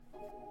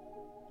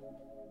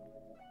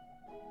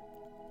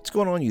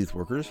going on, youth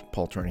workers?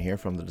 Paul Turner here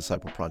from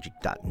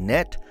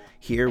thediscipleproject.net,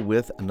 here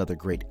with another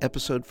great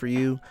episode for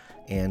you.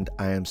 And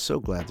I am so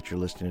glad that you're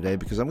listening today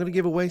because I'm going to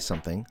give away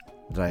something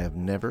that I have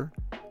never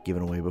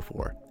given away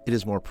before. It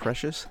is more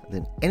precious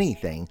than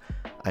anything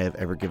I have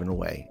ever given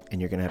away.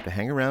 And you're going to have to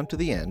hang around to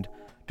the end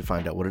to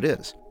find out what it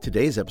is.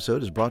 Today's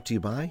episode is brought to you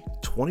by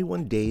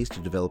 21 Days to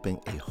Developing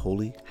a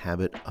Holy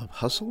Habit of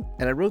Hustle.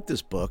 And I wrote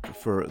this book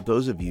for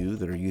those of you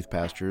that are youth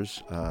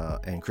pastors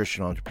and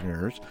Christian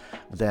entrepreneurs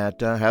that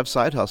have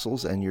side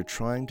hustles and you're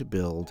trying to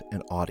build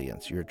an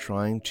audience. You're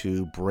trying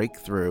to break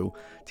through,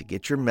 to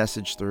get your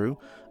message through,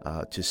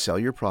 to sell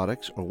your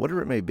products or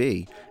whatever it may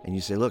be. And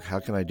you say, look, how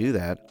can I do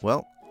that?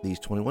 Well, these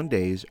 21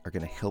 days are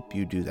going to help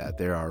you do that.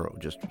 There are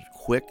just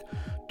quick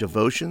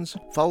devotions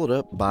followed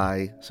up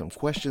by some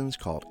questions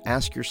called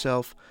Ask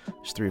Yourself.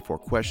 There's 3 or 4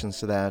 questions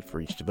to that for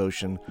each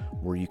devotion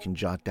where you can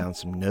jot down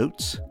some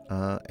notes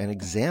and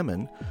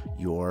examine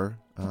your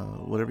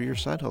whatever your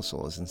side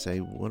hustle is and say,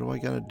 what do I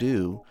got to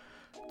do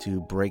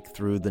to break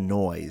through the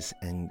noise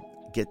and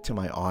get to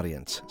my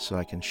audience so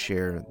I can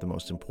share the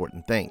most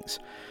important things.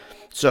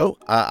 So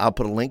I'll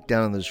put a link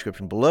down in the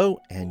description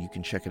below and you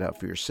can check it out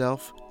for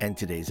yourself. And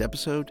today's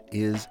episode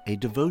is a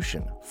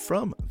devotion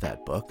from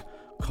that book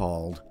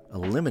called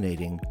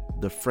Eliminating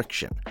the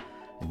Friction.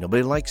 And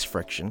nobody likes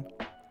friction,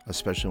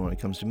 especially when it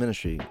comes to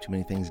ministry. Too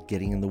many things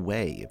getting in the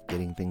way of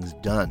getting things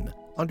done.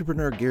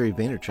 Entrepreneur Gary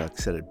Vaynerchuk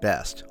said it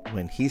best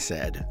when he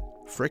said,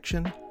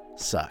 friction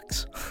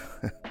sucks.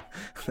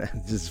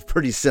 This is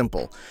pretty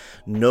simple.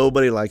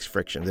 Nobody likes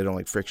friction. They don't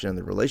like friction in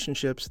their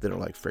relationships. They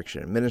don't like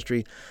friction in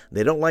ministry.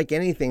 They don't like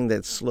anything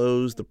that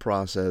slows the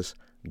process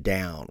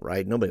down,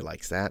 right? Nobody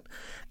likes that.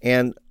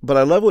 But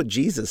I love what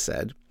Jesus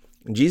said.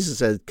 Jesus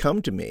said,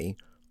 come to me,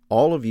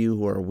 all of you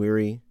who are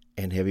weary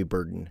and heavy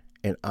burdened,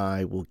 and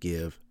I will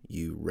give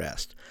you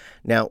rest.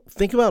 Now,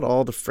 think about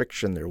all the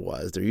friction there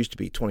used to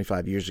be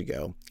 25 years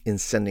ago in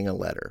sending a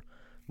letter,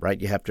 right?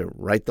 You have to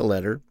write the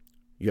letter.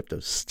 You have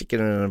to stick it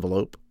in an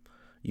envelope.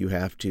 You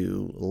have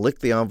to lick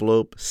the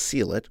envelope,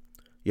 seal it.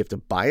 You have to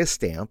buy a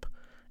stamp,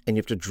 and you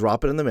have to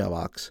drop it in the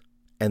mailbox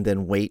and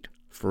then wait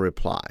for a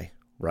reply,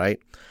 right?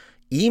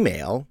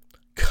 Email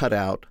cut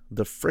out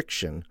the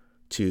friction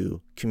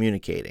to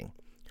communicating.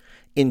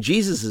 In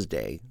Jesus'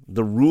 day,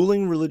 the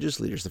ruling religious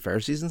leaders, the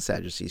Pharisees and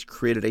Sadducees,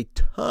 created a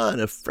ton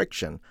of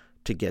friction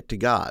to get to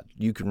God.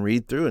 You can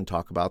read through and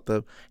talk about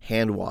the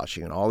hand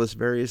washing and all this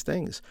various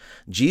things.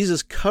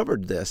 Jesus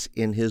covered this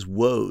in his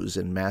woes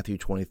in Matthew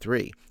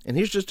 23. And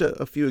here's just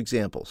a few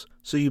examples.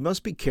 So you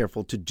must be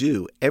careful to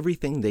do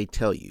everything they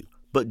tell you,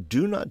 but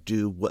do not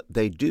do what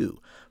they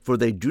do, for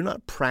they do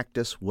not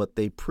practice what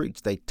they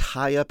preach. They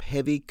tie up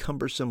heavy,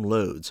 cumbersome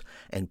loads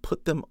and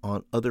put them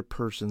on other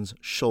person's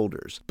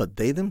shoulders, but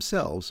they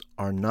themselves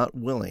are not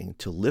willing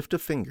to lift a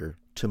finger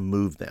to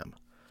move them.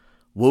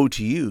 Woe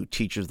to you,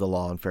 teachers of the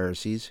law and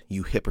Pharisees,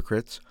 you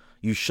hypocrites!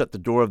 You shut the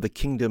door of the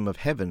kingdom of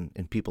heaven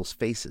in people's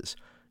faces.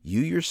 You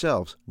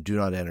yourselves do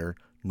not enter,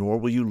 nor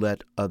will you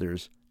let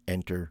others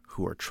enter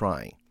who are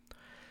trying.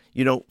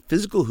 You know,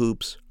 physical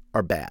hoops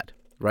are bad,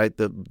 right?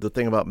 The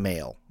thing about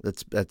mail,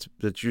 that's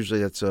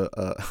usually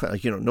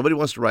nobody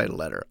wants to write a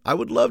letter. I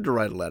would love to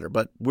write a letter,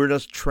 but we're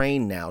just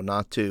trained now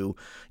not to,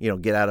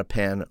 get out a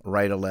pen,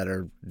 write a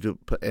letter,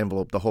 put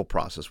envelope, the whole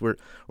process. We're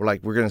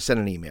going to send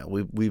an email.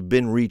 We've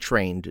been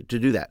retrained to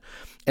do that.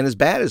 And as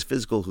bad as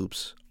physical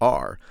hoops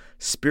are,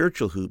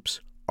 spiritual hoops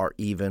are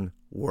even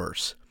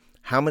worse.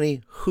 How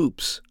many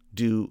hoops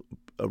do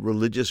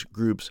religious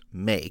groups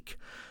make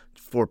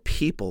for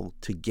people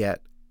to get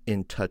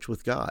in touch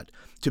with God,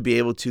 to be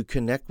able to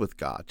connect with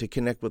God, to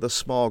connect with a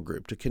small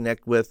group, to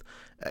connect with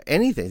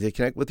anything, to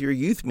connect with your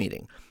youth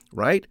meeting,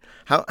 right?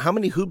 How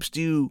many hoops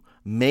do you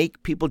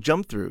make people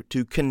jump through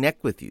to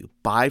connect with you,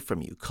 buy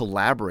from you,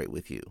 collaborate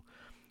with you?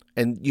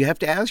 And you have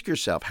to ask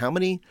yourself, how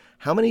many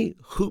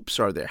hoops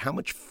are there? How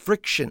much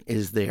friction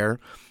is there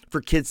for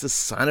kids to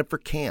sign up for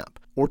camp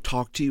or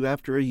talk to you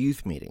after a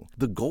youth meeting?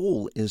 The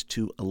goal is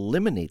to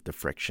eliminate the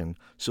friction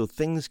so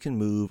things can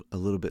move a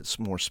little bit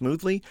more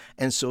smoothly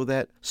and so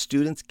that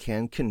students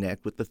can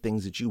connect with the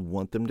things that you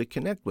want them to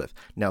connect with.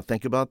 Now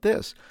think about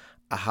this.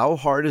 How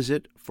hard is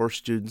it for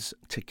students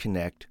to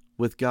connect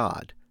with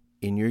God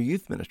in your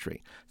youth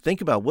ministry?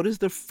 Think about what is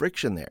the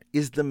friction there?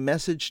 Is the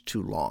message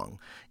too long?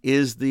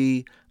 Is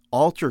the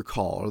altar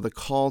call or the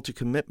call to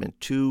commitment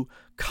too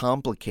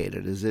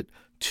complicated? Is it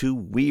too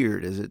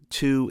weird? Is it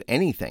too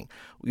anything?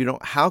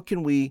 How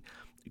can we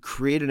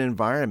create an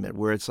environment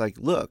where it's like,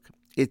 look,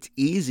 it's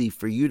easy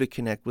for you to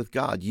connect with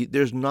God.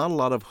 There's not a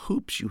lot of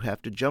hoops you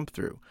have to jump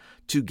through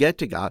to get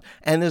to God,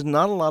 and there's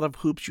not a lot of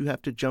hoops you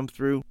have to jump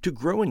through to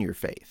grow in your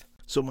faith.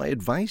 So my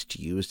advice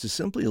to you is to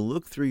simply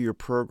look through your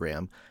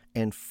program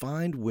and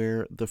find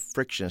where the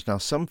friction is. Now,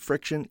 some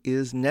friction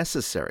is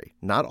necessary.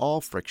 Not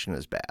all friction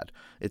is bad.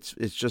 It's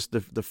just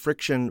the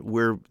friction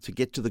where to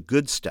get to the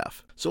good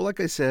stuff. So like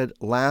I said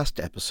last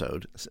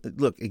episode,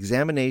 look,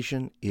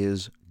 examination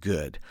is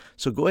good.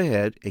 So go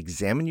ahead,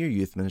 examine your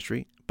youth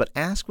ministry, but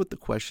ask with the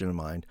question in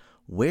mind,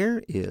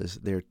 where is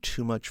there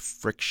too much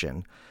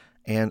friction?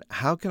 And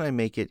how can I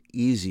make it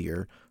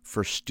easier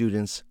for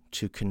students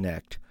to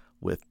connect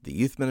with the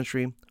youth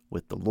ministry,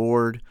 with the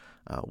Lord,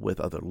 with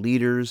other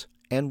leaders,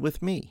 and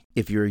with me?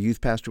 If you're a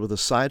youth pastor with a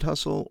side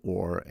hustle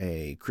or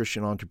a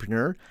Christian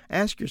entrepreneur,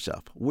 ask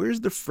yourself,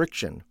 where's the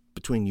friction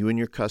between you and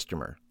your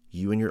customer,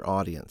 you and your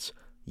audience,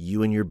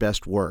 you and your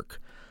best work?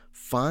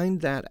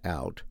 Find that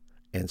out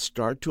and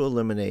start to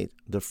eliminate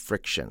the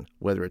friction,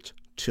 whether it's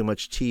too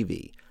much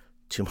TV,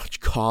 too much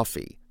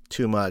coffee,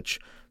 too much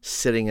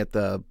sitting at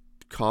the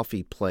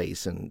coffee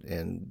place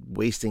and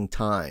wasting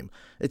time.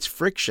 It's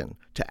friction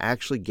to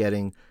actually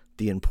getting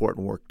the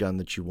important work done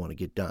that you want to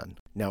get done.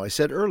 Now, I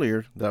said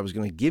earlier that I was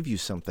going to give you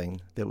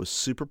something that was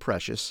super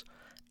precious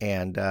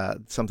and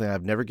something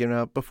I've never given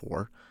out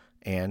before,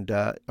 and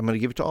I'm going to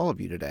give it to all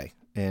of you today.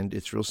 And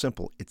it's real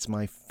simple. It's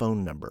my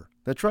phone number.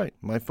 That's right,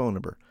 my phone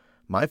number.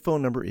 My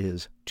phone number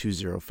is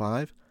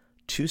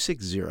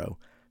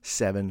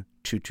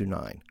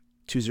 205-260-7229.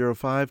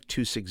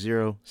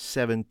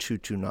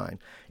 205-260-7229.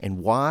 And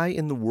why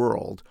in the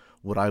world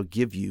would I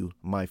give you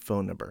my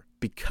phone number?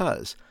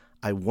 Because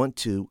I want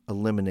to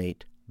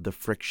eliminate the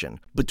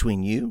friction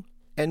between you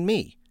and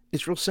me.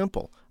 It's real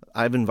simple.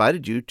 I've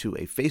invited you to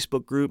a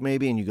Facebook group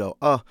maybe, and you go,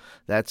 oh,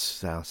 that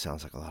sounds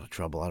like a lot of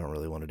trouble. I don't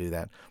really want to do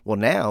that. Well,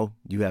 now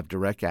you have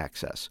direct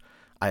access.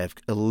 I have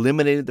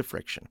eliminated the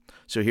friction.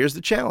 So here's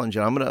the challenge,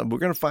 and we're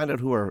gonna find out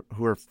who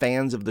are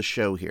fans of the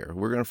show here.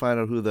 We're gonna find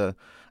out who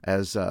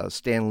as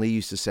Stan Lee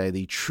used to say,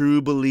 the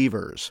true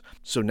believers.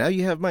 So now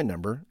you have my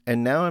number,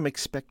 and now I'm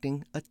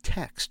expecting a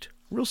text.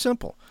 Real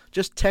simple.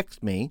 Just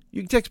text me.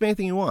 You can text me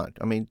anything you want.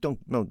 I mean,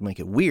 don't make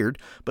it weird,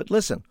 but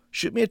listen,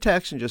 shoot me a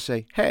text and just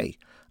say, hey,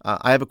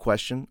 I have a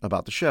question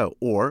about the show,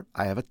 or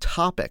I have a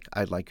topic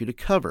I'd like you to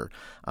cover.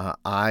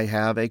 I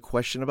have a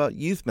question about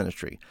youth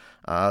ministry.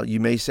 You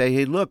may say,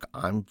 hey, look,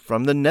 I'm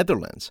from the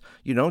Netherlands.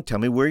 Tell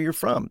me where you're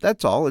from.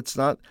 That's all. It's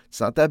not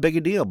that big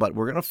a deal, but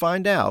we're going to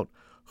find out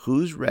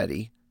who's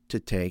ready to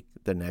take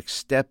the next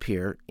step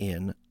here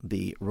in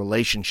the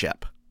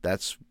relationship.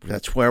 That's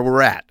where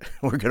we're at.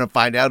 We're going to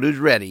find out who's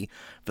ready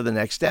for the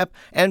next step.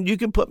 And you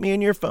can put me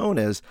in your phone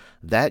as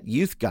that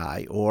youth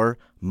guy or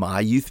my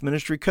youth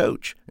ministry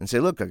coach and say,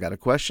 look, I got a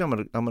question.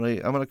 I'm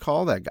going to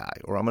call that guy,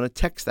 or I'm going to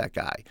text that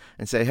guy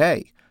and say,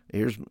 hey,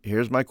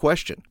 here's my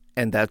question.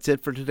 And that's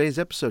it for today's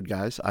episode,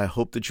 guys. I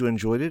hope that you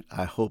enjoyed it.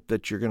 I hope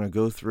that you're going to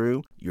go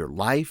through your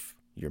life,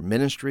 your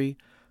ministry,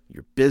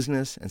 your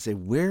business, and say,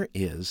 where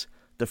is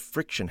the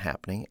friction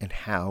happening and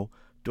how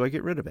do I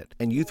get rid of it?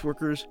 And youth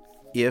workers,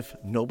 if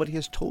nobody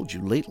has told you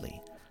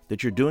lately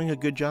that you're doing a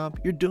good job,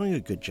 you're doing a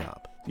good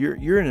job.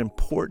 You're an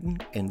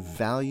important and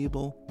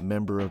valuable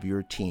member of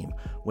your team,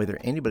 whether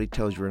anybody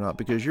tells you or not,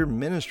 because you're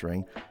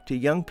ministering to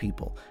young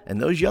people.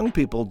 And those young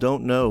people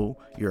don't know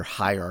your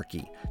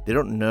hierarchy. They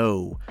don't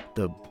know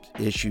the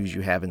issues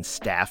you have in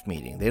staff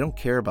meeting. They don't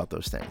care about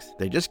those things.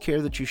 They just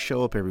care that you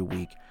show up every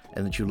week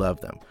and that you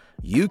love them.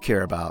 You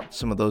care about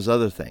some of those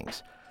other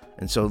things.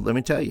 And so let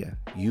me tell you,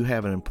 you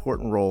have an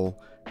important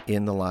role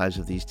in the lives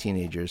of these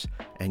teenagers.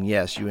 And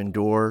yes, you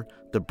endure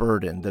the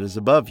burden that is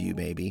above you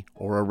maybe,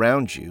 or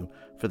around you,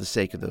 for the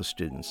sake of those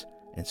students.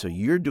 And so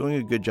you're doing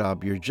a good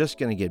job. You're just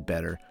going to get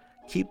better.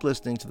 Keep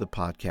listening to the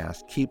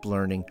podcast. Keep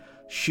learning.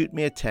 Shoot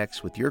me a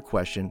text with your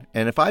question.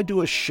 And if I do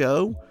a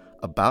show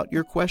about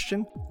your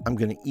question, I'm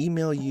going to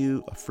email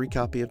you a free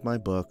copy of my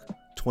book,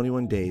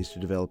 21 Days to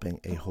Developing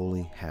a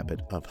Holy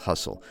Habit of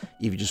Hustle.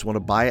 If you just want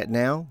to buy it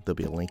now, there'll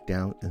be a link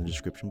down in the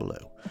description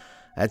below.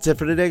 That's it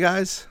for today,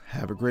 guys.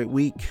 Have a great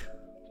week.